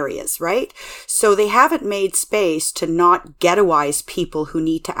areas, right? So they haven't made space to not ghettoize people who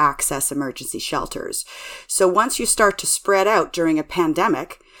need to access emergency shelters. So once you start to spread out during a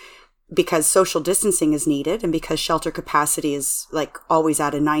pandemic, because social distancing is needed and because shelter capacity is like always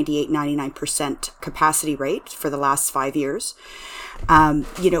at a 98-99% capacity rate for the last 5 years,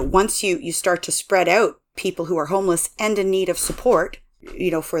 once you start to spread out people who are homeless and in need of support,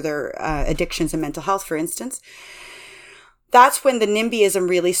 for their addictions and mental health, for instance, that's when the NIMBYism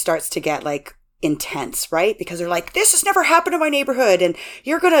really starts to get like intense, right? Because they're like, this has never happened in my neighborhood and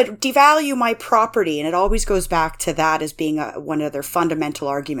you're going to devalue my property. And it always goes back to that as being one of their fundamental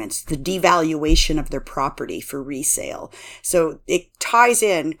arguments, the devaluation of their property for resale. So it ties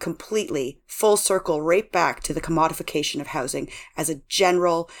in completely full circle right back to the commodification of housing as a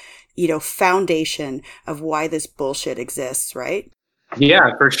general, foundation of why this bullshit exists, right?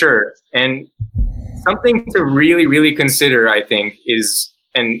 Yeah, for sure. And something to really, really consider, I think, is,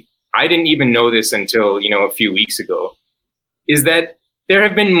 and I didn't even know this until, a few weeks ago, is that there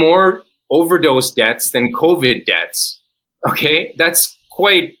have been more overdose deaths than COVID deaths. Okay, that's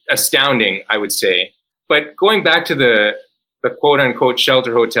quite astounding, I would say. But going back to the quote unquote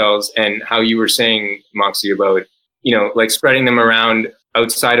shelter hotels and how you were saying, Moxie, about, like spreading them around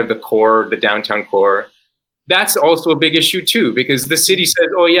outside of the core, the downtown core, that's also a big issue too, because the city says,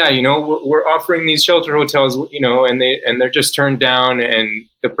 oh yeah, we're offering these shelter hotels, and they're just turned down. And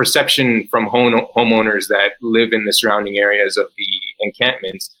the perception from homeowners that live in the surrounding areas of the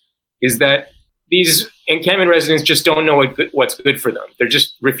encampments is that these encampment residents just don't know what's good for them. They're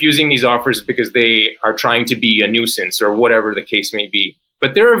just refusing these offers because they are trying to be a nuisance or whatever the case may be.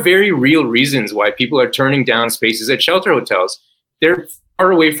 But there are very real reasons why people are turning down spaces at shelter hotels. They're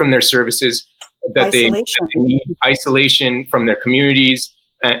far away from their services, that they need isolation from their communities.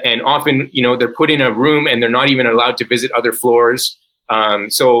 And often, they're put in a room and they're not even allowed to visit other floors.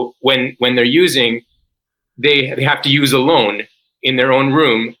 So when they're using, they have to use alone in their own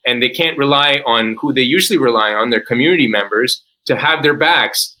room, and they can't rely on who they usually rely on, their community members, to have their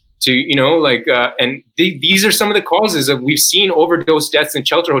backs to, and these are some of the causes of, we've seen overdose deaths in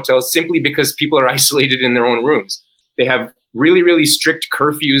shelter hotels simply because people are isolated in their own rooms. They have really, really strict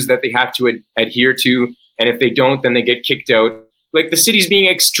curfews that they have to adhere to. And if they don't, then they get kicked out. Like, the city's being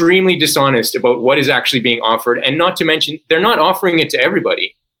extremely dishonest about what is actually being offered. And not to mention, they're not offering it to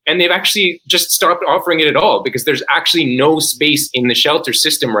everybody. And they've actually just stopped offering it at all because there's actually no space in the shelter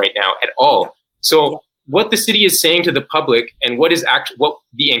system right now at all. So what the city is saying to the public and what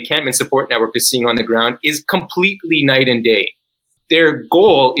the Encampment Support Network is seeing on the ground is completely night and day. Their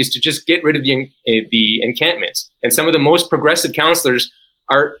goal is to just get rid of the encampments. And some of the most progressive councillors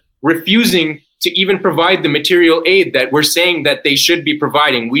are refusing to even provide the material aid that we're saying that they should be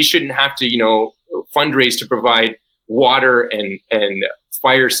providing. We shouldn't have to, fundraise to provide water and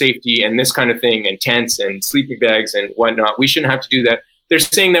fire safety and this kind of thing, and tents and sleeping bags and whatnot. We shouldn't have to do that. They're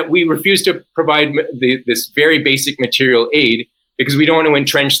saying that we refuse to provide this very basic material aid because we don't want to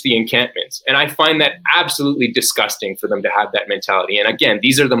entrench the encampments. And I find that absolutely disgusting for them to have that mentality. And again,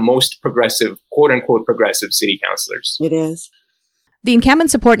 these are the most progressive, quote unquote, progressive city councillors. It is. The Encampment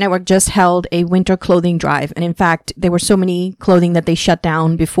Support Network just held a winter clothing drive. And in fact, there were so many clothing that they shut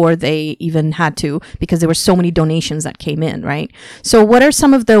down before they even had to, because there were so many donations that came in, right? So what are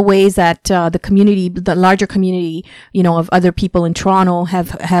some of the ways that the larger community, of other people in Toronto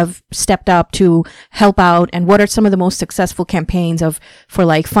have stepped up to help out? And what are some of the most successful campaigns for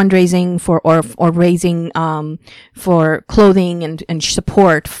fundraising or raising for clothing and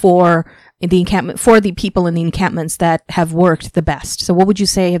support for the encampment, for the people in the encampments that have worked the best? So what would you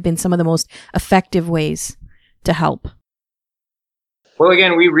say have been some of the most effective ways to help? Well,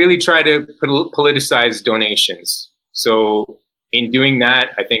 again, we really try to politicize donations. So in doing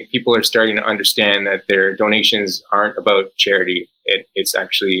that, I think people are starting to understand that their donations aren't about charity. It's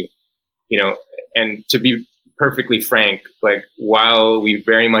actually, and to be perfectly frank, while we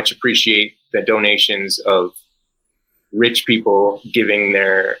very much appreciate the donations of rich people giving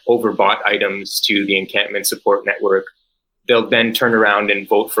their overbought items to the Encampment Support Network, they'll then turn around and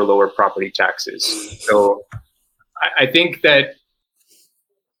vote for lower property taxes. So I think that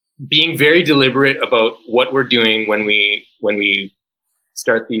being very deliberate about what we're doing when we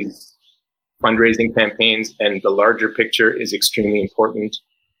start these fundraising campaigns and the larger picture is extremely important.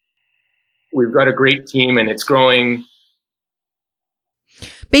 We've got a great team and it's growing.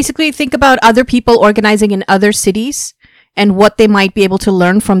 Basically, think about other people organizing in other cities and what they might be able to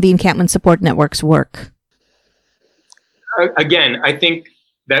learn from the Encampment Support Network's work. Again, I think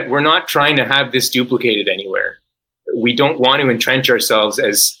that we're not trying to have this duplicated anywhere. We don't want to entrench ourselves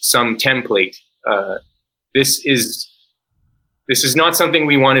as some template. This is not something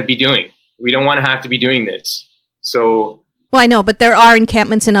we want to be doing. We don't want to have to be doing this. So. Well, I know, but there are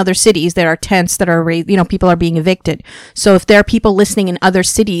encampments in other cities. There are tents that are raised, people are being evicted. So if there are people listening in other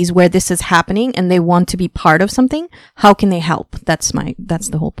cities where this is happening and they want to be part of something, how can they help? That's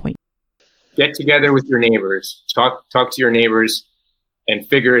the whole point. Get together with your neighbors, talk to your neighbors and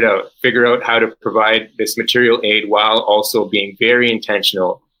figure it out. Figure out how to provide this material aid while also being very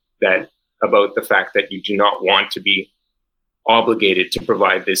intentional about the fact that you do not want to be obligated to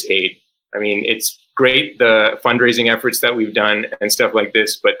provide this aid. I mean, it's great, the fundraising efforts that we've done and stuff like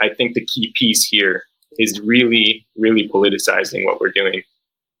this, but I think the key piece here is really, really politicizing what we're doing.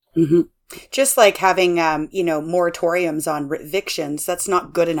 Mm-hmm. Just like having, moratoriums on evictions, that's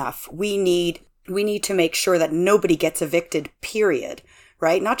not good enough. We need to make sure that nobody gets evicted, period,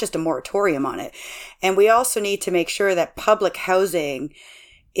 right? Not just a moratorium on it. And we also need to make sure that public housing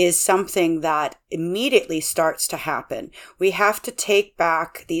is something that immediately starts to happen. We have to take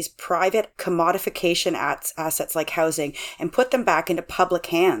back these private commodification assets like housing and put them back into public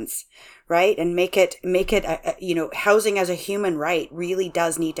hands, right? And make it, housing as a human right really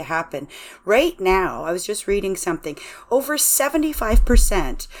does need to happen. Right now, I was just reading something, over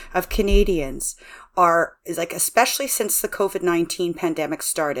 75% of Canadians especially since the COVID-19 pandemic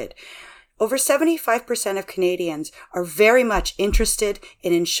started, over 75% of Canadians are very much interested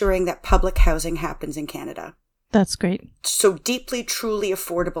in ensuring that public housing happens in Canada. That's great. So deeply, truly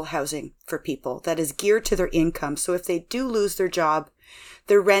affordable housing for people that is geared to their income. So if they do lose their job,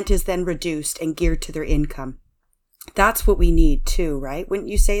 their rent is then reduced and geared to their income. That's what we need too, right? Wouldn't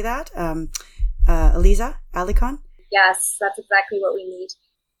you say that, Eliza Alicon? Yes, that's exactly what we need.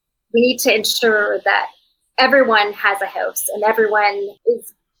 We need to ensure that everyone has a house and everyone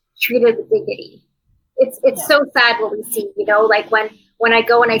is treated with dignity. It's so sad what we see, like when I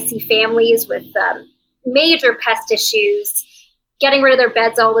go and I see families with major pest issues, getting rid of their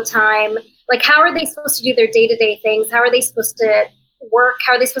beds all the time. Like, how are they supposed to do their day-to-day things? How are they supposed to work?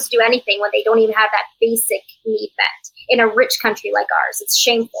 How are they supposed to do anything when they don't even have that basic need met in a rich country like ours? It's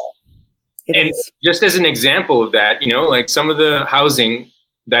shameful. And just as an example of that, like some of the housing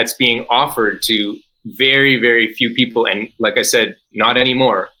that's being offered to very, very few people, and like I said, not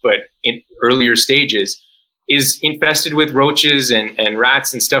anymore, but in earlier stages, is infested with roaches and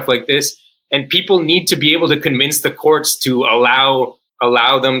rats and stuff like this. And people need to be able to convince the courts to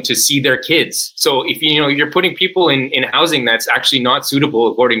allow them to see their kids. So if you're putting people in housing that's actually not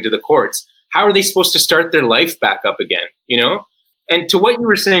suitable according to the courts, how are they supposed to start their life back up again? And to what you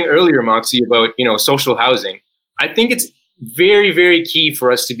were saying earlier, Moxie, about social housing, I think it's very, very key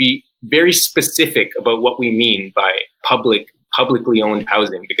for us to be very specific about what we mean by publicly owned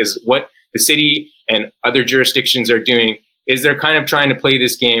housing, because what the city and other jurisdictions are doing is they're kind of trying to play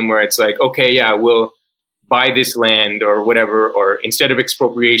this game where it's like, okay, yeah, we'll buy this land or whatever, or instead of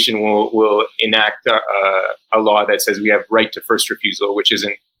expropriation, we'll enact a law that says we have right to first refusal, which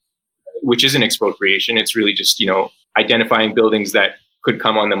isn't expropriation. It's really just, identifying buildings that could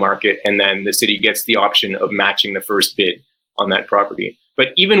come on the market, and then the city gets the option of matching the first bid on that property. But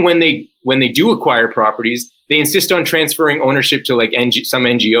even when they do acquire properties, they insist on transferring ownership to like some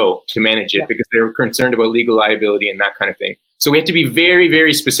NGO to manage it, because they're concerned about legal liability and that kind of thing. So we have to be very,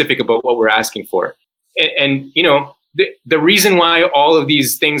 very specific about what we're asking for. And the reason why all of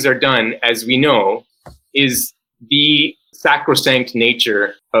these things are done, as we know, is the sacrosanct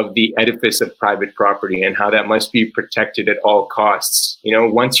nature of the edifice of private property and how that must be protected at all costs.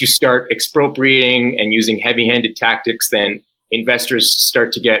 Once you start expropriating and using heavy-handed tactics, then investors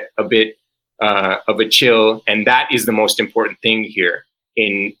start to get a bit of a chill. And that is the most important thing here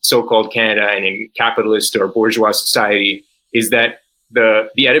in so-called Canada and in capitalist or bourgeois society, is that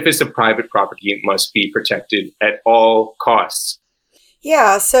the edifice of private property must be protected at all costs.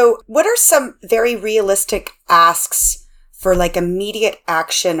 Yeah. So what are some very realistic asks for like immediate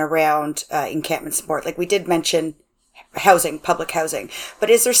action around encampment support? Like we did mention housing, public housing, but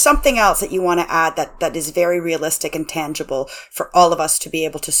is there something else that you want to add that is very realistic and tangible for all of us to be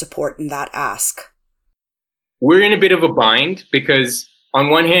able to support in that ask? We're in a bit of a bind because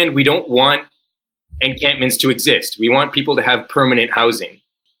on one hand, we don't want encampments to exist. We want people to have permanent housing,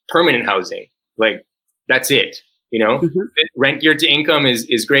 like that's it. Rent geared to income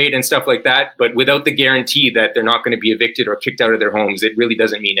is great and stuff like that, but without the guarantee that they're not going to be evicted or kicked out of their homes, it really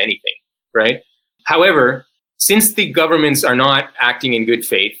doesn't mean anything, right? However, since the governments are not acting in good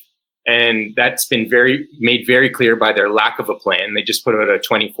faith, and that's been made very clear by their lack of a plan, they just put out a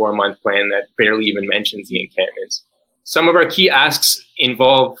 24-month plan that barely even mentions the encampments. Some of our key asks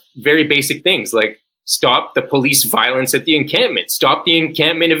involve very basic things like stop the police violence at the encampment, stop the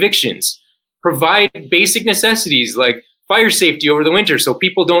encampment evictions, provide basic necessities like fire safety over the winter so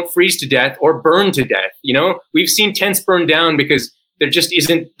people don't freeze to death or burn to death. We've seen tents burn down because there just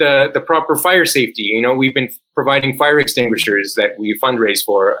isn't the proper fire safety. We've been providing fire extinguishers that we fundraise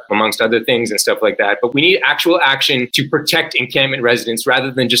for, amongst other things and stuff like that. But we need actual action to protect encampment residents rather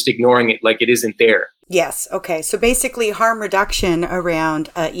than just ignoring it like it isn't there. Yes. Okay. So basically harm reduction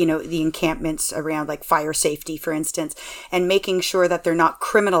around, the encampments around like fire safety, for instance, and making sure that they're not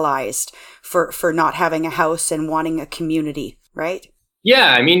criminalized for not having a house and wanting a community, right?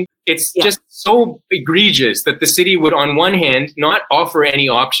 Yeah. I mean, it's just so egregious that the city would, on one hand, not offer any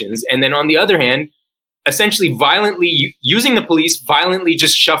options. And then on the other hand, essentially violently using the police, violently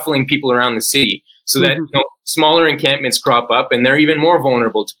just shuffling people around the city so that smaller encampments crop up and they're even more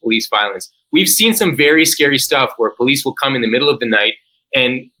vulnerable to police violence. We've seen some very scary stuff where police will come in the middle of the night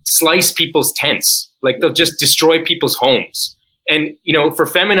and slice people's tents. Like they'll just destroy people's homes. And, for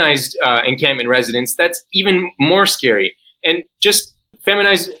feminized encampment residents, that's even more scary. And just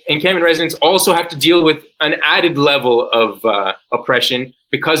feminized encampment residents also have to deal with an added level of oppression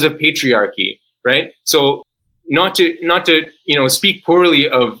because of patriarchy, right? So not to speak poorly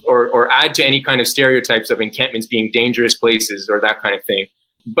of or add to any kind of stereotypes of encampments being dangerous places or that kind of thing.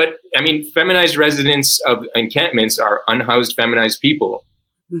 But I mean, feminized residents of encampments are unhoused feminized people.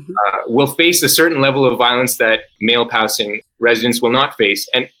 Will face a certain level of violence that male housing residents will not face.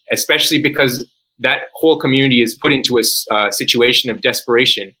 And especially because that whole community is put into a situation of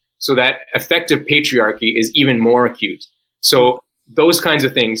desperation. So that effective patriarchy is even more acute. So those kinds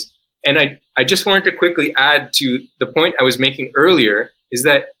of things. And I just wanted to quickly add to the point I was making earlier, is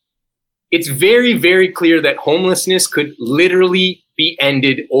that it's very, very clear that homelessness could literally be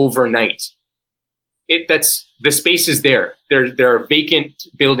ended overnight. That's the space is there. There are vacant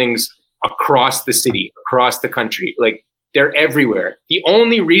buildings across the city, across the country. Like, they're everywhere. The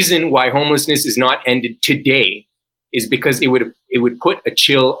only reason why homelessness is not ended today is because it would put a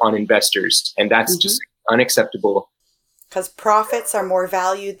chill on investors, and that's just unacceptable. Because profits are more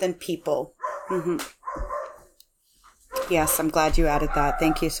valued than people. Mm-hmm. Yes, I'm glad you added that.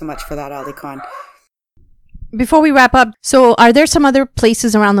 Thank you so much for that, Ali Khan. Before we wrap up, so are there some other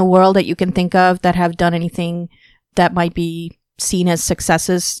places around the world that you can think of that have done anything that might be seen as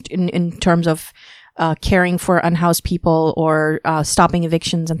successes in terms of caring for unhoused people or stopping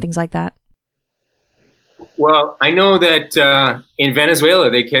evictions and things like that? Well, I know that in Venezuela,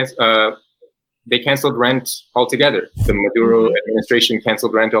 they canceled rent altogether. The Maduro administration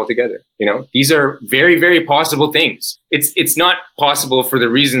canceled rent altogether. These are very, very possible things. It's not possible for the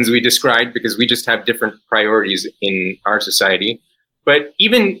reasons we described, because we just have different priorities in our society. But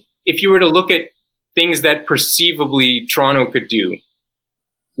even if you were to look at things that perceivably Toronto could do,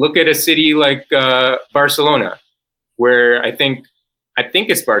 look at a city like Barcelona, where I think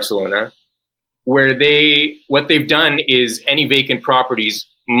it's Barcelona, where what they've done is any vacant properties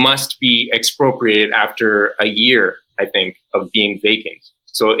must be expropriated after a year, I think, of being vacant.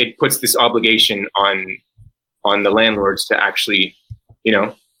 So it puts this obligation on the landlords to actually,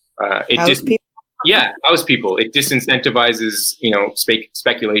 house people. It disincentivizes,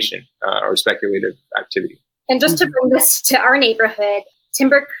 speculation or speculative activity. And just to bring this to our neighborhood,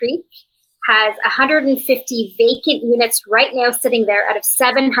 Timber Creek has 150 vacant units right now sitting there out of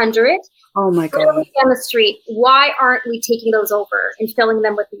 700. Oh my God. On the street. Why aren't we taking those over and filling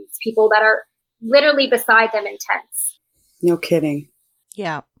them with these people that are literally beside them in tents? No kidding.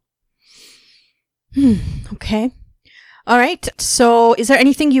 Yeah. Okay. All right. So is there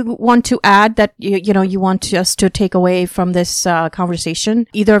anything you want to add that you want us to take away from this conversation?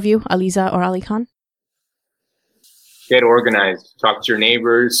 Either of you, Aliza or Ali Khan? Get organized. Talk to your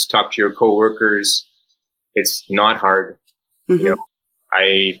neighbors. Talk to your coworkers. It's not hard. Mm-hmm.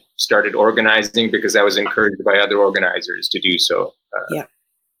 I started organizing because I was encouraged by other organizers to do so.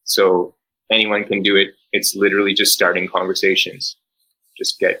 So anyone can do it. It's literally just starting conversations.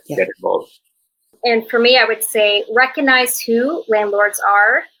 Just get involved. And for me, I would say recognize who landlords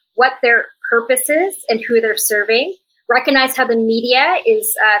are, what their purpose is, and who they're serving. Recognize how the media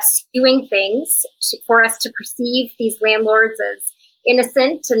is skewing things for us to perceive these landlords as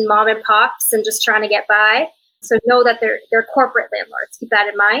innocent and mom and pops and just trying to get by. So know that they're corporate landlords. Keep that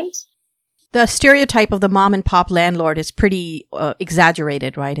in mind. The stereotype of the mom and pop landlord is pretty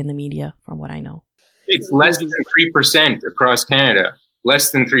exaggerated, right, in the media, from what I know. It's less than 3% across Canada.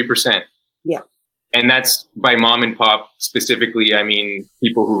 Less than 3%. Yeah. And that's by mom and pop specifically. I mean,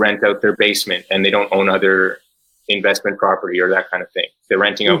 people who rent out their basement and they don't own other investment property or that kind of thing. They're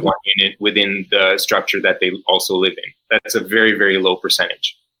renting out one unit within the structure that they also live in. That's a very, very low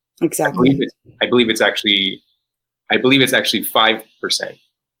percentage. Exactly. I believe it's actually 5%.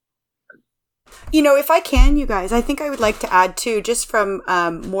 If I can, you guys, I think I would like to add too, just from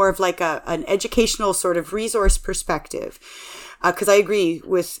more of like an educational sort of resource perspective, because I agree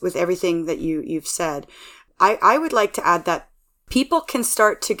with everything that you've said. I would like to add that people can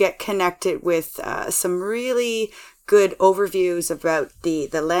start to get connected with some really good overviews about the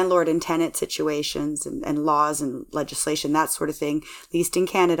landlord and tenant situations and laws and legislation, that sort of thing, at least in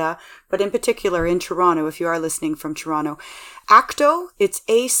Canada, but in particular in Toronto, if you are listening from Toronto. ACTO, it's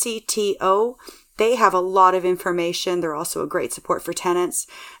ACTO. They have a lot of information. They're also a great support for tenants.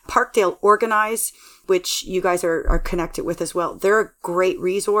 Parkdale Organize, which you guys are connected with as well. They're a great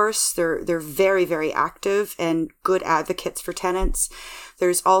resource. They're very, very active and good advocates for tenants.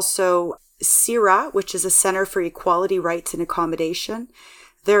 There's also CIRA, which is a Center for Equality, Rights and Accommodation.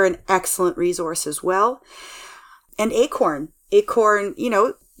 They're an excellent resource as well. And Acorn,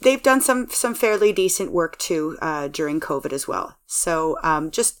 they've done some fairly decent work too during COVID as well. So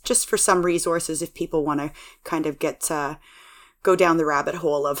just for some resources, if people want to kind of go down the rabbit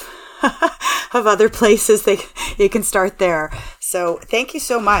hole of of other places, you can start there. So thank you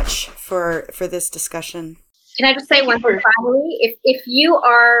so much for this discussion. Can I just say one thing finally? If you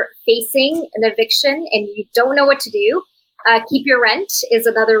are facing an eviction and you don't know what to do, Keep Your Rent is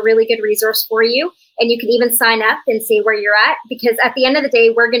another really good resource for you. And you can even sign up and say where you're at, because at the end of the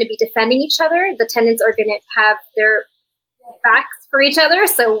day, we're going to be defending each other. The tenants are going to have their backs for each other.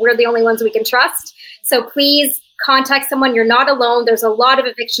 So we're the only ones we can trust. So please contact someone. You're not alone. There's a lot of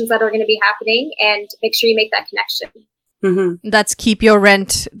evictions that are going to be happening, and make sure you make that connection. Mm-hmm. That's Keep Your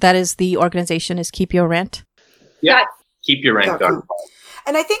Rent. That is the organization is Keep Your Rent. Yeah. KeepYourRent.com.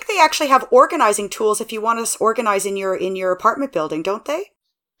 And I think they actually have organizing tools if you want to organize in your apartment building, don't they?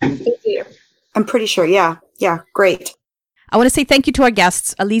 Thank you. I'm pretty sure. Yeah. Yeah. Great. I want to say thank you to our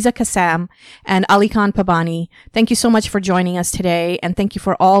guests, Aliza Kassam and Ali Khan Pabani. Thank you so much for joining us today. And thank you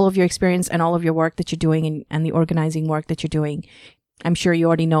for all of your experience and all of your work that you're doing and the organizing work that you're doing. I'm sure you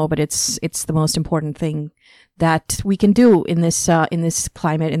already know, but it's the most important thing that we can do in this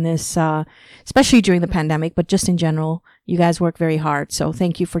climate, especially during the pandemic, but just in general. You guys work very hard. So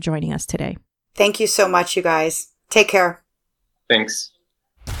thank you for joining us today. Thank you so much, you guys. Take care. Thanks.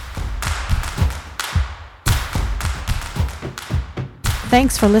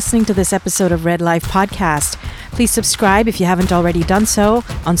 Thanks for listening to this episode of Red Life Podcast. Please subscribe if you haven't already done so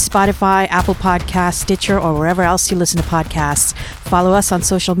on Spotify, Apple Podcasts, Stitcher, or wherever else you listen to podcasts. Follow us on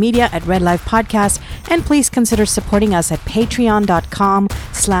social media at Red Life Podcast, and please consider supporting us at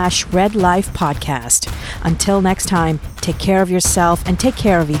patreon.com/Red Life Podcast. Until next time, take care of yourself and take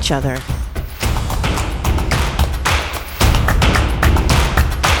care of each other.